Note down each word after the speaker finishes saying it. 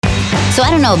So I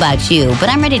don't know about you, but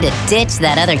I'm ready to ditch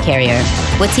that other carrier.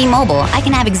 With T-Mobile, I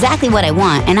can have exactly what I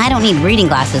want, and I don't need reading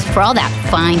glasses for all that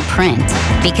fine print.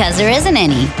 Because there isn't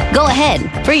any. Go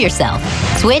ahead, free yourself.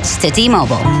 Switch to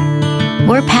T-Mobile.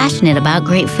 We're passionate about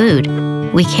great food.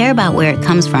 We care about where it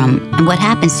comes from and what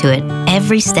happens to it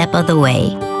every step of the way.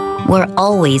 We're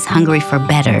always hungry for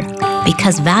better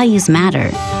because values matter.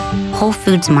 Whole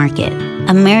Foods Market,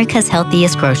 America's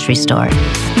healthiest grocery store.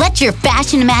 Let your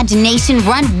fashion imagination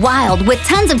run wild with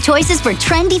tons of choices for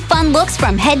trendy, fun looks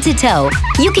from head to toe.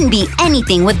 You can be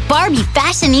anything with Barbie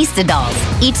fashionista dolls,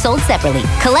 each sold separately.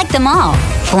 Collect them all.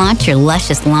 Flaunt your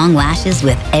luscious long lashes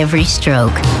with every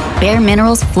stroke. Bare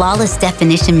Minerals Flawless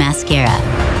Definition Mascara.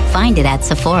 Find it at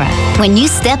Sephora. When you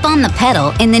step on the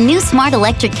pedal in the new Smart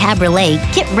Electric Cabriolet,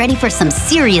 get ready for some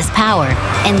serious power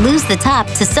and lose the top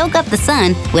to soak up the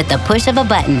sun with the push of a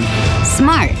button.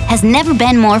 Smart has never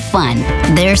been more fun.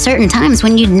 There are certain times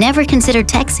when you'd never consider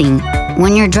texting.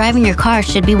 When you're driving your car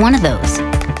should be one of those.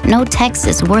 No text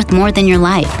is worth more than your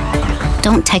life.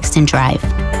 Don't text and drive.